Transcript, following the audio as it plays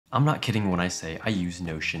I'm not kidding when I say I use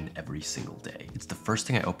Notion every single day. It's the first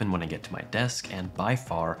thing I open when I get to my desk, and by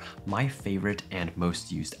far my favorite and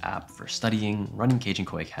most used app for studying, running Cajun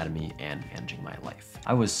Koi Academy, and managing my life.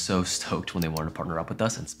 I was so stoked when they wanted to partner up with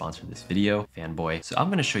us and sponsor this video, fanboy. So I'm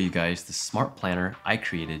gonna show you guys the smart planner I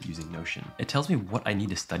created using Notion. It tells me what I need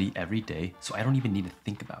to study every day, so I don't even need to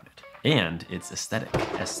think about it. And it's aesthetic.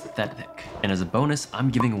 And as a bonus, I'm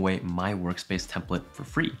giving away my workspace template for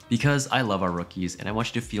free because I love our rookies and I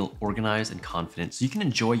want you to feel organized and confident so you can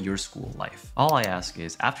enjoy your school life. All I ask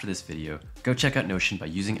is after this video, go check out Notion by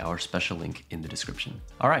using our special link in the description.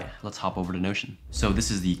 All right, let's hop over to Notion. So this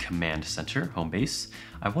is the command center, home base.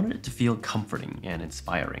 I wanted it to feel comforting and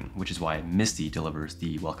inspiring, which is why Misty delivers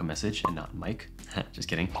the welcome message and not Mike. Just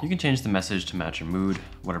kidding. You can change the message to match your mood,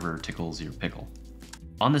 whatever tickles your pickle.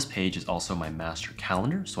 On this page is also my master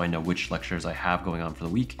calendar, so I know which lectures I have going on for the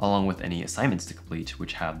week, along with any assignments to complete,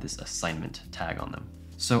 which have this assignment tag on them.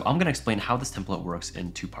 So I'm gonna explain how this template works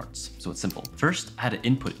in two parts. So it's simple. First, how to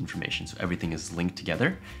input information so everything is linked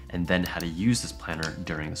together, and then how to use this planner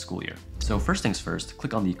during the school year. So first things first,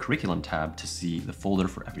 click on the curriculum tab to see the folder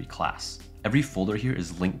for every class. Every folder here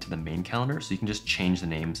is linked to the main calendar, so you can just change the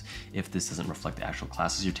names if this doesn't reflect the actual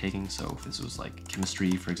classes you're taking. So if this was like chemistry,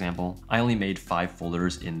 for example, I only made 5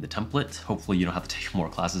 folders in the template. Hopefully you don't have to take more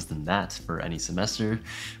classes than that for any semester.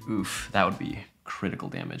 Oof, that would be critical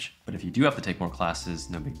damage. But if you do have to take more classes,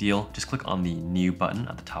 no big deal. Just click on the new button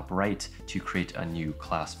at the top right to create a new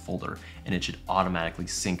class folder, and it should automatically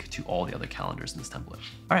sync to all the other calendars in this template.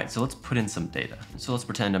 All right, so let's put in some data. So let's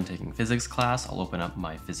pretend I'm taking physics class. I'll open up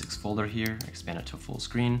my physics folder here, expand it to full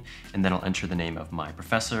screen, and then I'll enter the name of my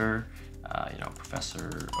professor,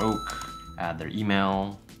 Professor Oak, add their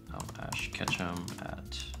email,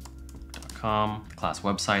 ashketchum@the class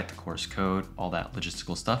website, the course code, all that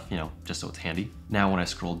logistical stuff, just so it's handy. Now, when I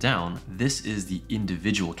scroll down, this is the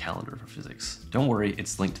individual calendar for physics. Don't worry,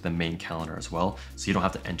 it's linked to the main calendar as well, so you don't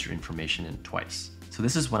have to enter information in twice. So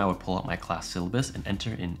this is when I would pull out my class syllabus and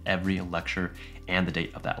enter in every lecture and the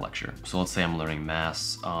date of that lecture. So let's say I'm learning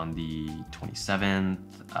maths on the 27th,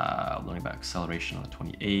 learning about acceleration on the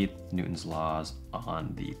 28th, Newton's laws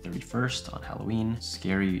on the 31st on Halloween.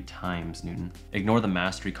 Scary times, Newton. Ignore the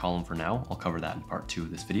mastery column for now. I'll cover that in part 2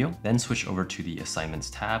 of this video. Then switch over to the assignments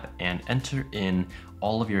tab and enter in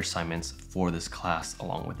all of your assignments for this class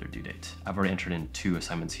along with their due date. I've already entered in 2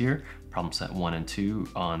 assignments here, problem set 1 and 2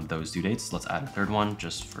 on those due dates. Let's add a third one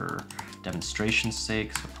just for demonstration's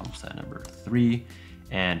sake. So problem set number 3,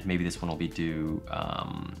 and maybe this one will be due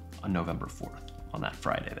on November 4th. On that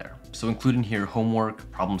Friday there. So include in here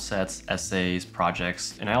homework, problem sets, essays,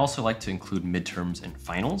 projects, and I also like to include midterms and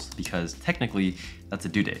finals because technically that's a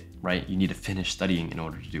due date, right? You need to finish studying in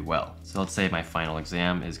order to do well. So let's say my final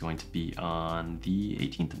exam is going to be on the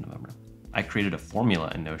 18th of November. I created a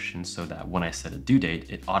formula in Notion so that when I set a due date,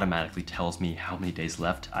 it automatically tells me how many days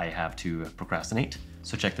left I have to procrastinate.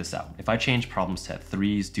 So check this out. If I change problem set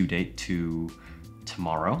 3's due date to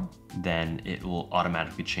tomorrow, then it will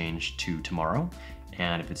automatically change to tomorrow.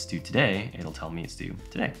 And if it's due today, it'll tell me it's due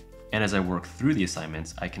today. And as I work through the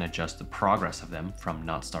assignments, I can adjust the progress of them from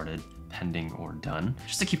not started, pending, or done,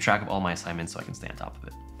 just to keep track of all my assignments so I can stay on top of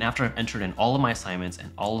it. And after I've entered in all of my assignments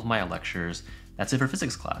and all of my lectures, that's it for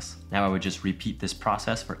physics class. Now I would just repeat this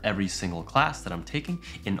process for every single class that I'm taking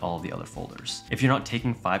in all of the other folders. If you're not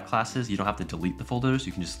taking 5 classes, you don't have to delete the folders.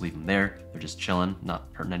 You can just leave them there. They're just chilling, not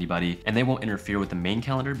hurting anybody. And they won't interfere with the main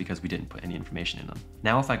calendar because we didn't put any information in them.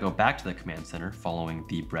 Now, if I go back to the command center following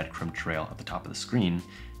the breadcrumb trail at the top of the screen,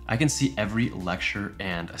 I can see every lecture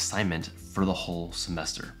and assignment for the whole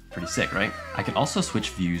semester. Pretty sick, right? I can also switch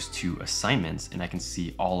views to assignments, and I can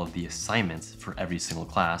see all of the assignments for every single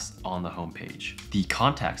class on the home page. The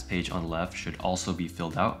contacts page on the left should also be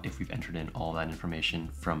filled out if we've entered in all that information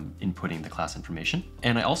from inputting the class information.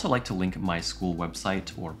 And I also like to link my school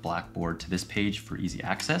website or Blackboard to this page for easy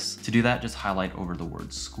access. To do that, just highlight over the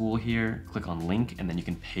word school here, click on link, and then you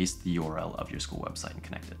can paste the URL of your school website and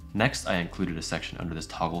connect it. Next, I included a section under this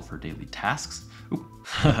toggle for daily tasks. Ooh,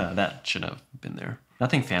 that should have been there.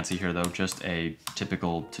 Nothing fancy here though, just a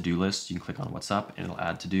typical to-do list. You can click on what's up and it'll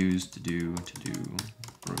add to-dos, to do,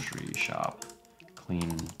 grocery, shop,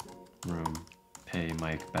 clean, room, pay,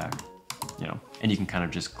 Mike, back, and you can kind of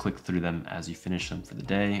just click through them as you finish them for the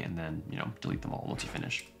day and then, delete them all once you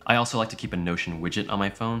finish. I also like to keep a Notion widget on my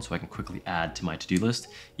phone so I can quickly add to my to-do list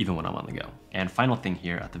even when I'm on the go. And final thing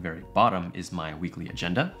here at the very bottom is my weekly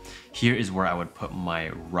agenda. Here is where I would put my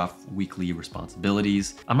rough weekly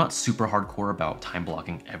responsibilities. I'm not super hardcore about time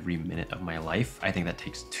blocking every minute of my life. I think that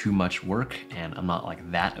takes too much work and I'm not like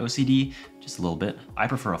that OCD, just a little bit. I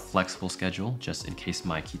prefer a flexible schedule just in case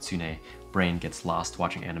my kitsune brain gets lost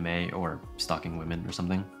watching anime or stalking women or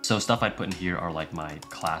something. So stuff I'd put in here are like my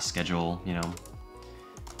class schedule, you know,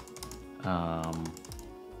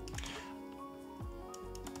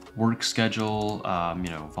 work schedule, you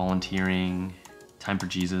know, volunteering, time for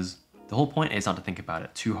Jesus. The whole point is not to think about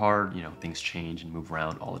it too hard. You know, things change and move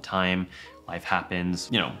around all the time. Life happens,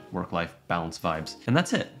 you know, work-life balance vibes. And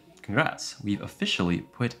that's it. Congrats. We've officially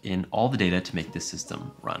put in all the data to make this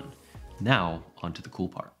system run. Now, onto the cool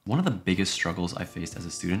part. One of the biggest struggles I faced as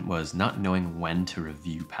a student was not knowing when to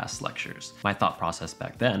review past lectures. My thought process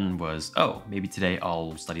back then was, oh, maybe today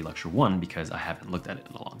I'll study lecture 1 because I haven't looked at it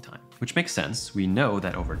in a long time. Which makes sense. We know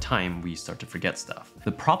that over time, we start to forget stuff.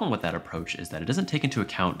 The problem with that approach is that it doesn't take into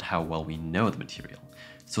account how well we know the material.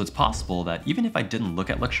 So it's possible that even if I didn't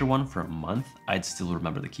look at lecture 1 for a month, I'd still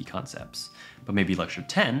remember the key concepts. But maybe lecture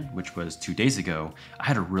 10, which was 2 days ago, I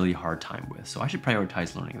had a really hard time with, so I should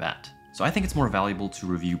prioritize learning that. So I think it's more valuable to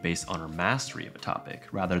review based on our mastery of a topic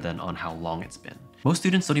rather than on how long it's been. Most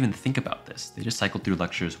students don't even think about this. They just cycle through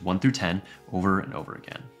lectures 1 through 10 over and over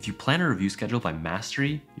again. If you plan a review schedule by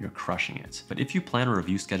mastery, you're crushing it. But if you plan a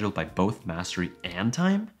review schedule by both mastery and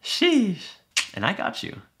time, sheesh. And I got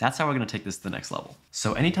you. That's how we're gonna take this to the next level.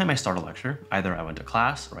 So anytime I start a lecture, either I went to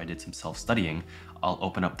class or I did some self-studying, I'll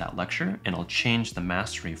open up that lecture and I'll change the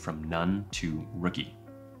mastery from none to rookie.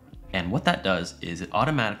 And what that does is it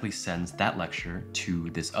automatically sends that lecture to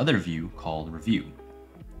this other view called review.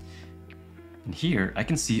 And here I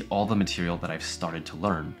can see all the material that I've started to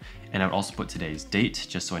learn. And I would also put today's date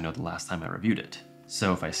just so I know the last time I reviewed it.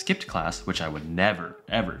 So if I skipped class, which I would never,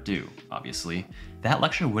 ever do, obviously, that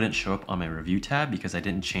lecture wouldn't show up on my review tab because I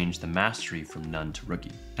didn't change the mastery from none to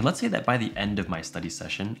rookie. And let's say that by the end of my study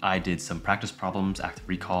session, I did some practice problems, active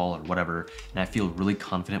recall, or whatever, and I feel really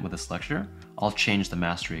confident with this lecture, I'll change the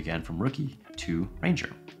mastery again from rookie to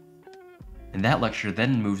ranger. And that lecture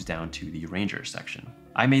then moves down to the ranger section.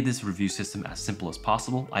 I made this review system as simple as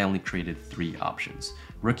possible. I only created 3 options: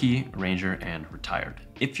 rookie, ranger, and retired.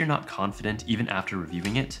 If you're not confident, even after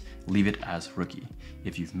reviewing it, leave it as rookie.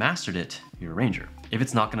 If you've mastered it, you're a ranger. If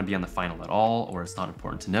it's not gonna be on the final at all, or it's not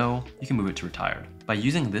important to know, you can move it to retired. By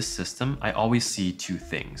using this system, I always see 2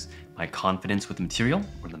 things: my confidence with the material,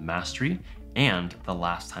 or the mastery, and the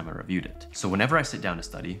last time I reviewed it. So whenever I sit down to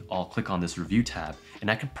study, I'll click on this review tab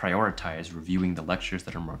and I can prioritize reviewing the lectures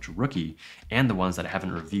that are marked rookie and the ones that I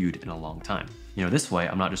haven't reviewed in a long time. You know, this way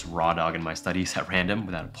I'm not just raw dogging my studies at random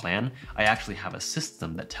without a plan. I actually have a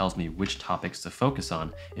system that tells me which topics to focus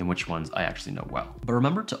on and which ones I actually know well. But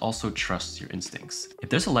remember to also trust your instincts. If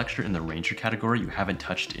there's a lecture in the ranger category you haven't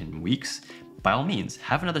touched in weeks, by all means,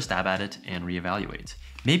 have another stab at it and reevaluate.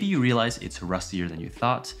 Maybe you realize it's rustier than you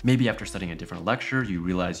thought. Maybe after studying a different lecture, you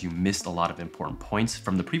realize you missed a lot of important points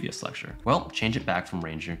from the previous lecture. Well, change it back from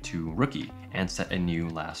ranger to rookie and set a new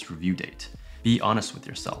last review date. Be honest with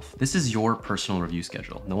yourself. This is your personal review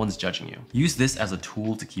schedule. No one's judging you. Use this as a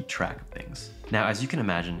tool to keep track of things. Now, as you can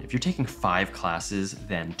imagine, if you're taking 5 classes,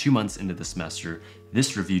 then 2 months into the semester,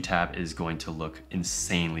 this review tab is going to look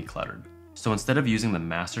insanely cluttered. So instead of using the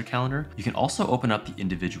master calendar, you can also open up the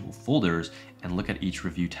individual folders and look at each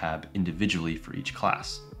review tab individually for each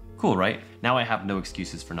class. Cool, right? Now I have no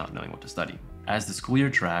excuses for not knowing what to study. As the school year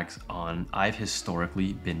drags on, I've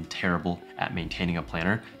historically been terrible at maintaining a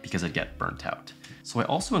planner because I'd get burnt out. So I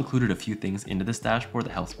also included a few things into this dashboard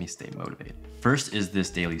that helps me stay motivated. First is this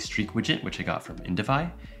daily streak widget, which I got from Indify.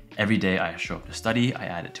 Every day I show up to study, I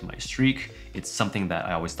add it to my streak. It's something that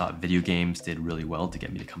I always thought video games did really well to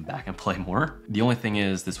get me to come back and play more. The only thing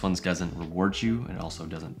is this one doesn't reward you and it also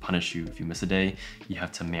doesn't punish you if you miss a day. You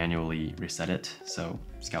have to manually reset it, so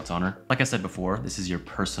Scout's honor. Like I said before, this is your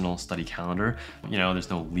personal study calendar. You know, there's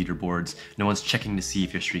no leaderboards. No one's checking to see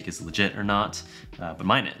if your streak is legit or not, but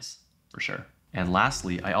mine is, for sure. And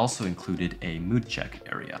lastly, I also included a mood check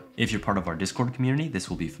area. If you're part of our Discord community, this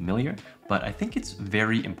will be familiar, but I think it's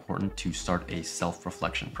very important to start a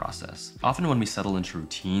self-reflection process. Often when we settle into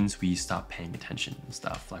routines, we stop paying attention and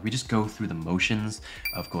stuff. Like we just go through the motions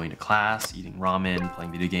of going to class, eating ramen,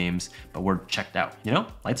 playing video games, but we're checked out. You know,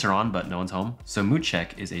 lights are on, but no one's home. So mood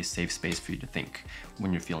check is a safe space for you to think.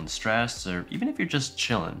 When you're feeling stressed, or even if you're just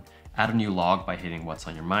chilling, add a new log by hitting what's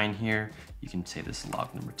on your mind here. You can say this is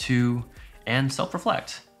log number 2. And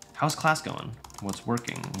self-reflect. How's class going? What's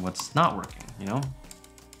working? What's not working, you know?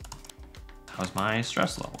 How's my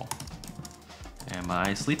stress level? Am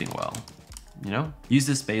I sleeping well? You know? Use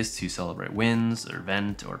this space to celebrate wins or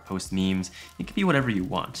vent or post memes. It can be whatever you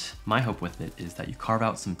want. My hope with it is that you carve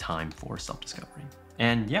out some time for self-discovery.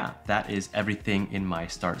 And yeah, that is everything in my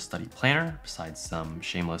Start Study Planner, besides some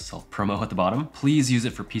shameless self-promo at the bottom. Please use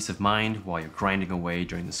it for peace of mind while you're grinding away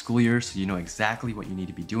during the school year so you know exactly what you need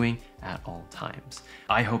to be doing at all times.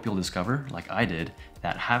 I hope you'll discover, like I did,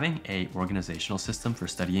 that having an organizational system for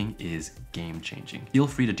studying is game-changing. Feel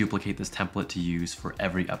free to duplicate this template to use for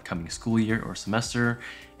every upcoming school year or semester,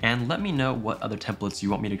 and let me know what other templates you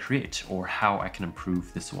want me to create or how I can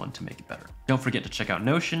improve this one to make it better. Don't forget to check out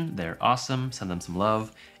Notion, they're awesome, send them some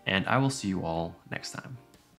love, and I will see you all next time.